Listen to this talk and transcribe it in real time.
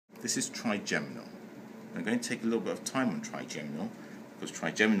This is trigeminal. I'm going to take a little bit of time on trigeminal because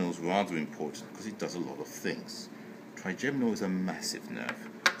trigeminal is rather important because it does a lot of things. Trigeminal is a massive nerve.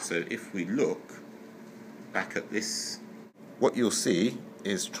 So if we look back at this, what you'll see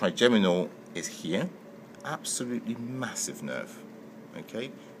is trigeminal is here. Absolutely massive nerve.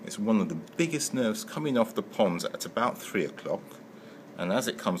 Okay, it's one of the biggest nerves coming off the pons at about 3 o'clock, and as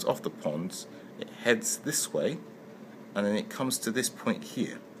it comes off the pons it heads this way and then it comes to this point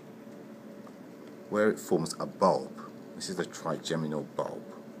here where it forms a bulb. This is the trigeminal bulb.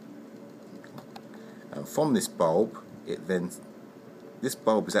 Okay. And from this bulb this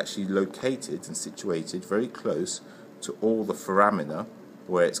bulb is actually located and situated very close to all the foramina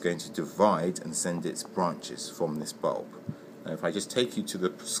where it's going to divide and send its branches from this bulb. Now if I just take you to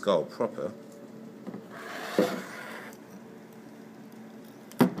the skull proper,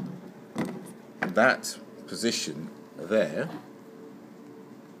 that position there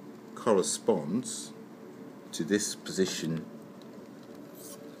corresponds to this position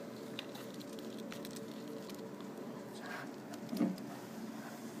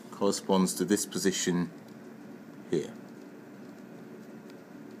here.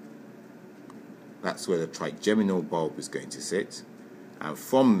 That's where the trigeminal bulb is going to sit, and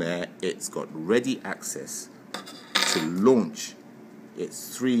from there it's got ready access to launch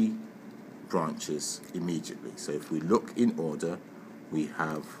its 3 branches immediately. So if we look in order, we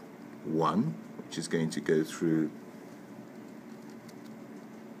have 1 which is going to go through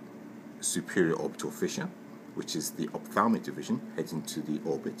superior orbital fissure, which is the ophthalmic division, heading to the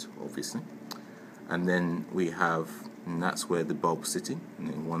orbit obviously, and then we have, and that's where the bulb's sitting, and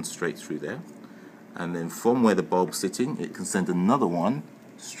then 1 straight through there, and then from where the bulb's sitting it can send another 1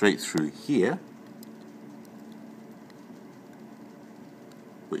 straight through here,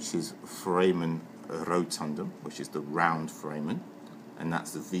 which is foramen rotundum, which is the round foramen, and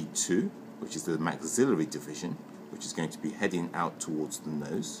that's the V2, which is the maxillary division, which is going to be heading out towards the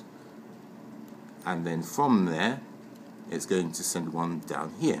nose, and then from there it's going to send 1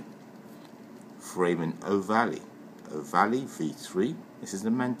 down here, foramen ovale V3. This is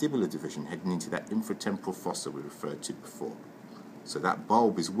the mandibular division heading into that infratemporal fossa we referred to before. So that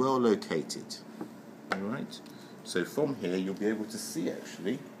bulb is well located. Alright, so from here you'll be able to see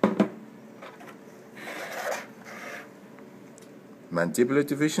actually mandibular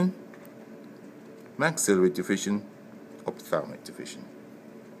division, maxillary division, ophthalmic division.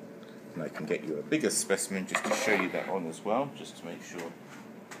 And I can get you a bigger specimen just to show you that on as well, just to make sure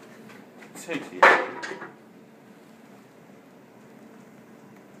totally accurate.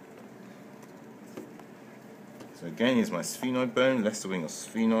 So again, here's my sphenoid bone, lesser wing of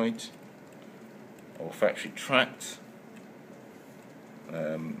sphenoid, olfactory tract,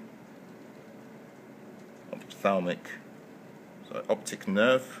 ophthalmic, so optic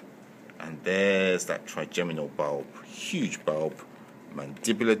nerve, and there's that trigeminal bulb, huge bulb,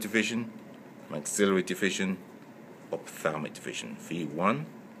 mandibular division, maxillary division, ophthalmic division, V1,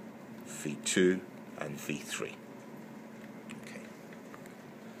 V2, and V3. Okay.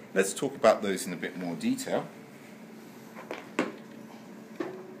 Let's talk about those in a bit more detail.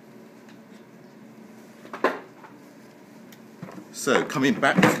 So coming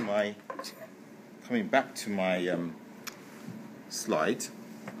back to my slide,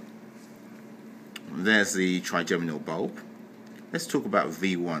 there's the trigeminal bulb. Let's talk about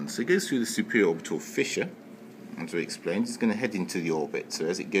V1. So it goes through the superior orbital fissure, as we explained. It's going to head into the orbit. So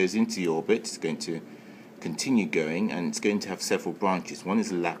as it goes into the orbit, it's going to continue going, and it's going to have several branches. One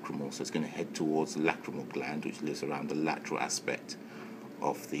is lacrimal, so it's going to head towards the lacrimal gland, which lives around the lateral aspect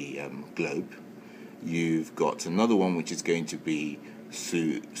of the globe. You've got another one which is going to be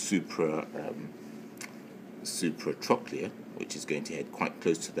supratrochlear, which is going to head quite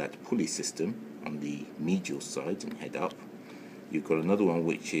close to that pulley system on the medial side and head up. You've got another one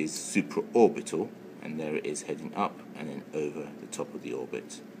which is supraorbital, and there it is heading up and then over the top of the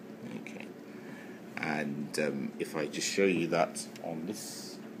orbit. Okay, and if I just show you that on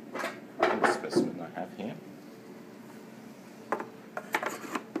this specimen I have here.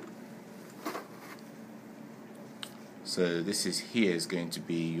 So this is here is going to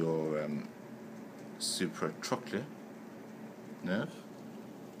be your supratrochlear nerve.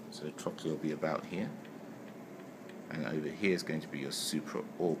 So the trochlea will be about here, and over here is going to be your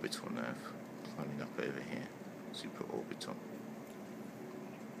supraorbital nerve, climbing up over here, supraorbital.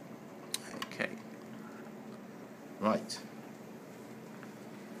 Okay, right.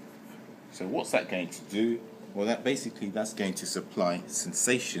 So what's that going to do? Well, that's going to supply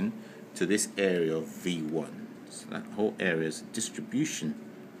sensation to this area of V1. So that whole area is a distribution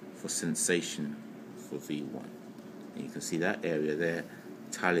for sensation for V1. And you can see that area there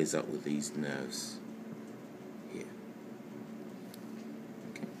tallies up with these nerves here.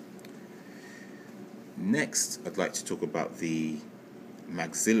 Okay. Next, I'd like to talk about the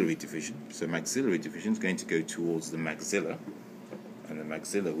maxillary division. So maxillary division is going to go towards the maxilla, and the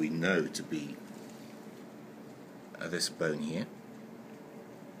maxilla we know to be this bone here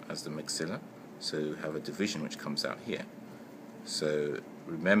as the maxilla. So we have a division which comes out here. So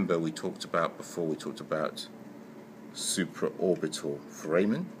remember we talked about supraorbital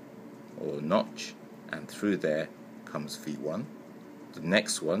foramen or notch, and through there comes V1. The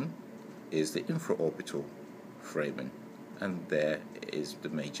next one is the infraorbital foramen, and there is the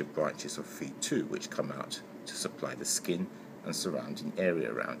major branches of V2 which come out to supply the skin and surrounding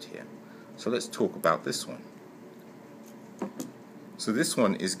area around here. So let's talk about this one. So this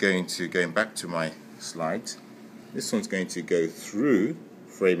one is going back to my slide, this one's going to go through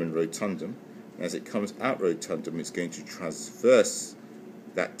foramen rotundum. As it comes out rotundum, it's going to transverse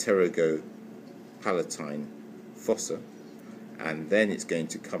that pterygopalatine fossa, and then it's going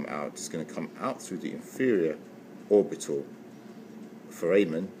to come out through the inferior orbital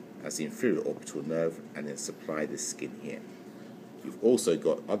foramen as the inferior orbital nerve, and then supply the skin here. You've also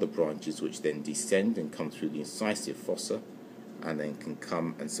got other branches which then descend and come through the incisive fossa, and then can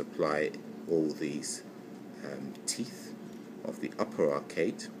come and supply all these teeth of the upper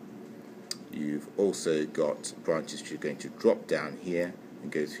arcade. You've also got branches which are going to drop down here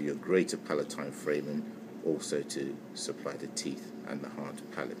and go through your greater palatine foramen, also to supply the teeth and the hard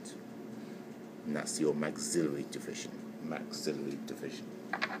palate. And that's your maxillary division. Maxillary division.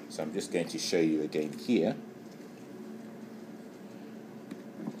 So I'm just going to show you again here.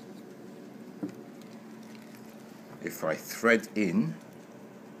 If I thread in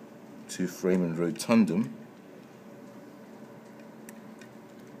to foramen rotundum,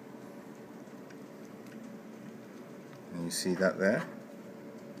 and you see that there,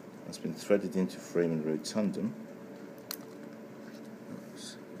 that's been threaded into foramen rotundum.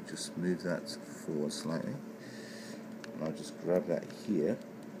 Oops, I'll just move that forward slightly, and I'll just grab that here.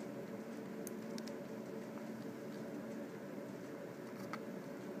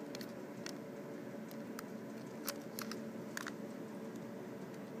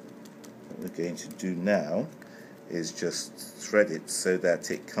 We're going to do now is just thread it so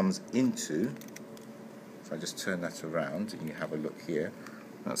that it comes into, if I just turn that around and you have a look here,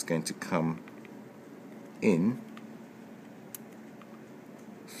 that's going to come in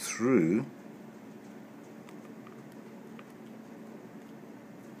through,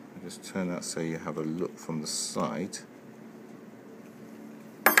 I'll just turn that so you have a look from the side.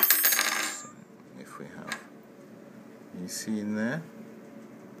 So if we have, you see in there,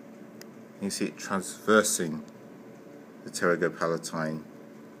 you see it transversing the pterygopalatine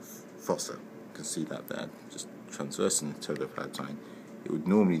fossa. You can see that there, just transversing the pterygopalatine. It would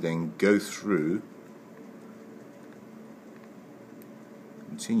normally then go through,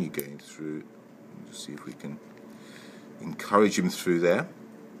 continue going through, and just see if we can encourage him through there.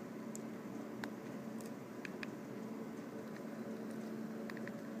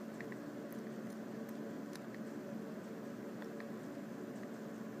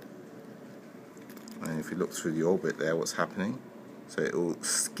 And if you look through the orbit there, what's happening? So it will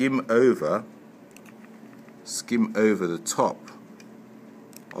skim over the top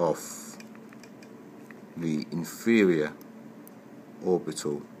of the inferior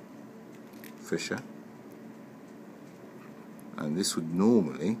orbital fissure, and this would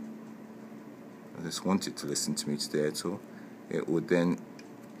normally, I just want it to listen to me today at all, it would then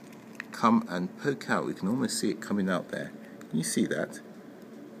come and poke out. We can almost see it coming out there. Can you see that?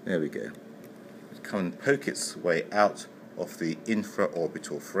 There we go. Come and poke its way out of the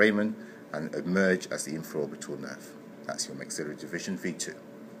infraorbital foramen and emerge as the infraorbital nerve. That's your maxillary division V2.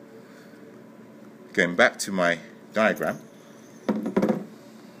 Going back to my diagram,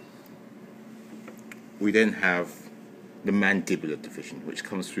 we then have the mandibular division, which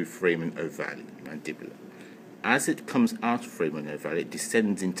comes through foramen ovale, mandibular. As it comes out of foramen ovale, it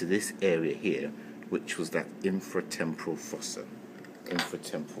descends into this area here, which was that infratemporal fossa.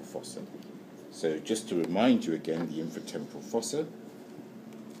 Infratemporal fossa. So just to remind you again, the infratemporal fossa,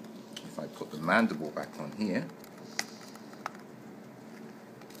 if I put the mandible back on here,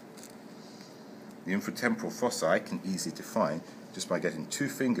 the infratemporal fossa I can easily define just by getting two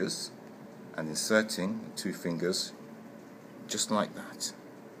fingers and inserting two fingers just like that.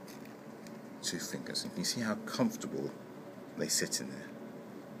 Two fingers. And you can see how comfortable they sit in there.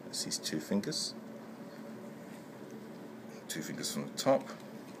 That's these two fingers. Two fingers from the top.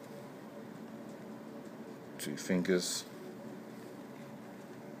 Two fingers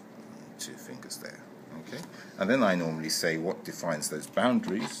there. Okay, and then I normally say what defines those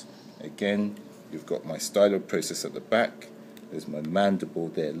boundaries. Again, you've got my stylo process at the back, there's my mandible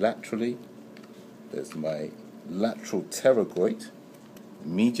there laterally, there's my lateral pterygoid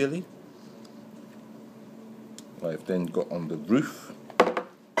medially. I've then got on the roof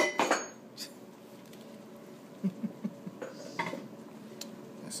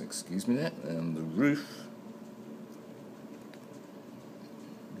yes, excuse me there, and the roof,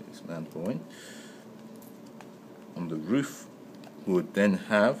 this mandible in. On the roof we would then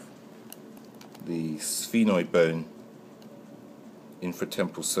have the sphenoid bone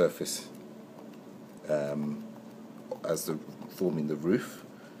infratemporal surface as the forming the roof,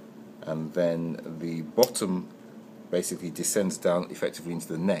 and then the bottom basically descends down effectively into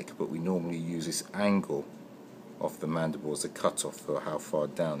the neck, but we normally use this angle of the mandible as a cutoff for how far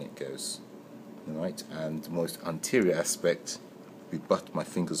down it goes. Right, and the most anterior aspect, my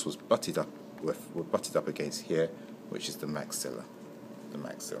fingers were butted up against here, which is the maxilla.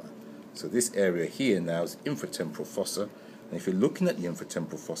 So this area here now is infratemporal fossa, and if you're looking at the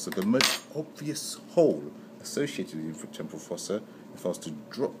infratemporal fossa, the most obvious hole associated with the infratemporal fossa, if I was to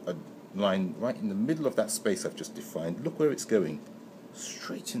drop a line right in the middle of that space I've just defined, look where it's going,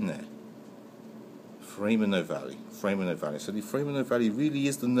 straight in there. Foramen ovale. So the foramen ovale really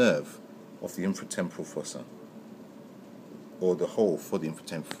is the nerve of the infratemporal fossa, or the hole for the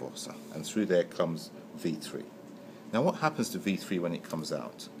infratemporal fossa, and through there comes V3. Now what happens to V3 when it comes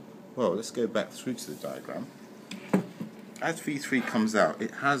out? Well, let's go back through to the diagram. As V3 comes out,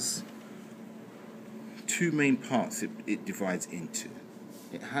 it has two main parts it divides into.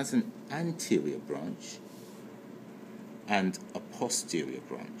 It has an anterior branch and a posterior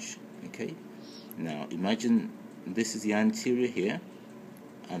branch. Okay? Now imagine this is the anterior here,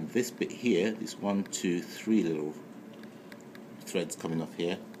 and this bit here, these 1, 2, 3 little threads coming off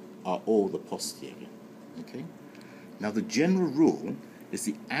here, are all the posterior. Okay? Now the general rule is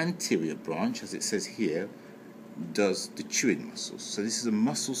the anterior branch, as it says here, does the chewing muscles. So this is the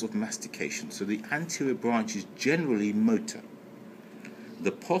muscles of mastication. So the anterior branch is generally motor.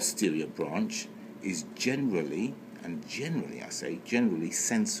 The posterior branch is generally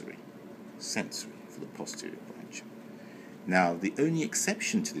sensory for the posterior branch. Now the only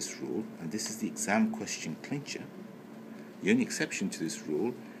exception to this rule, and this is the exam question clincher, the only exception to this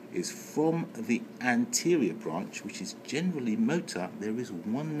rule is from the anterior branch, which is generally motor, there is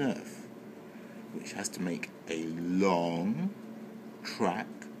one nerve which has to make a long track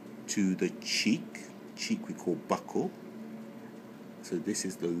to the cheek we call buccal. So this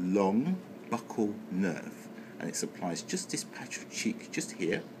is the long buccal nerve, and it supplies just this patch of cheek just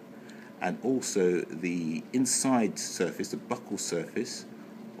here, and also the inside surface, the buccal surface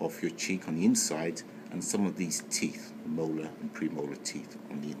of your cheek on the inside, and some of these teeth, molar and premolar teeth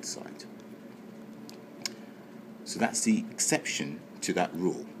on the inside. So that's the exception to that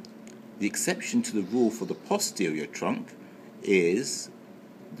rule. The exception to the rule for the posterior trunk is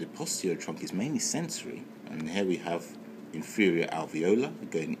mainly sensory, and here we have inferior alveolar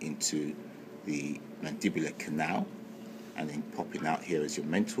going into the mandibular canal and then popping out here as your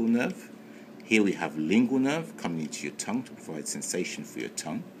mental nerve. Here we have lingual nerve coming into your tongue to provide sensation for your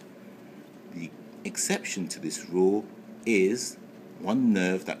tongue. The exception to this rule is one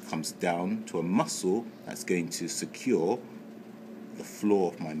nerve that comes down to a muscle that's going to secure the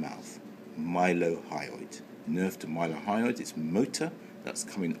floor of my mouth, mylohyoid. Nerve to mylohyoid, it's motor, that's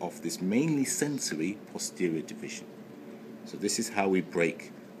coming off this mainly sensory posterior division. So this is how we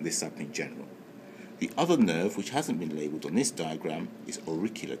break this up in general. The other nerve, which hasn't been labelled on this diagram, is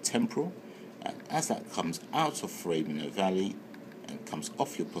auriculotemporal, and as that comes out of foramen ovale and comes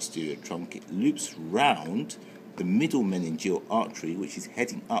off your posterior trunk, it loops round the middle meningeal artery, which is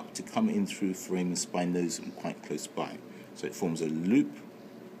heading up to come in through foramen spinosum quite close by. So it forms a loop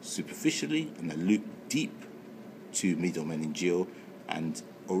superficially and a loop deep to middle meningeal, and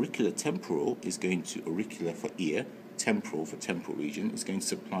auriculotemporal is going to, auricular for ear, temporal for temporal region, is going to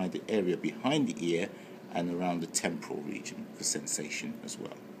supply the area behind the ear and around the temporal region for sensation as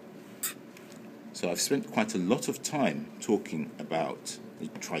well. So I've spent quite a lot of time talking about the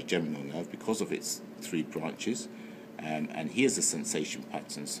trigeminal nerve because of its three branches, and here's the sensation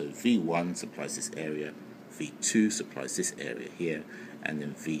pattern. So V1 supplies this area, V2 supplies this area here, and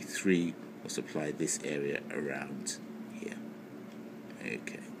then V3 will supply this area around here.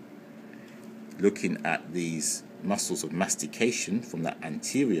 Okay. Looking at these muscles of mastication from that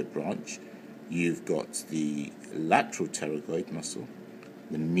anterior branch, you've got the lateral pterygoid muscle,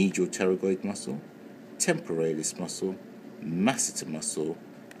 the medial pterygoid muscle, temporalis muscle, masseter muscle,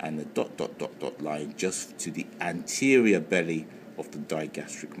 and the dot line just to the anterior belly of the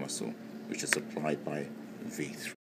digastric muscle, which is supplied by V3.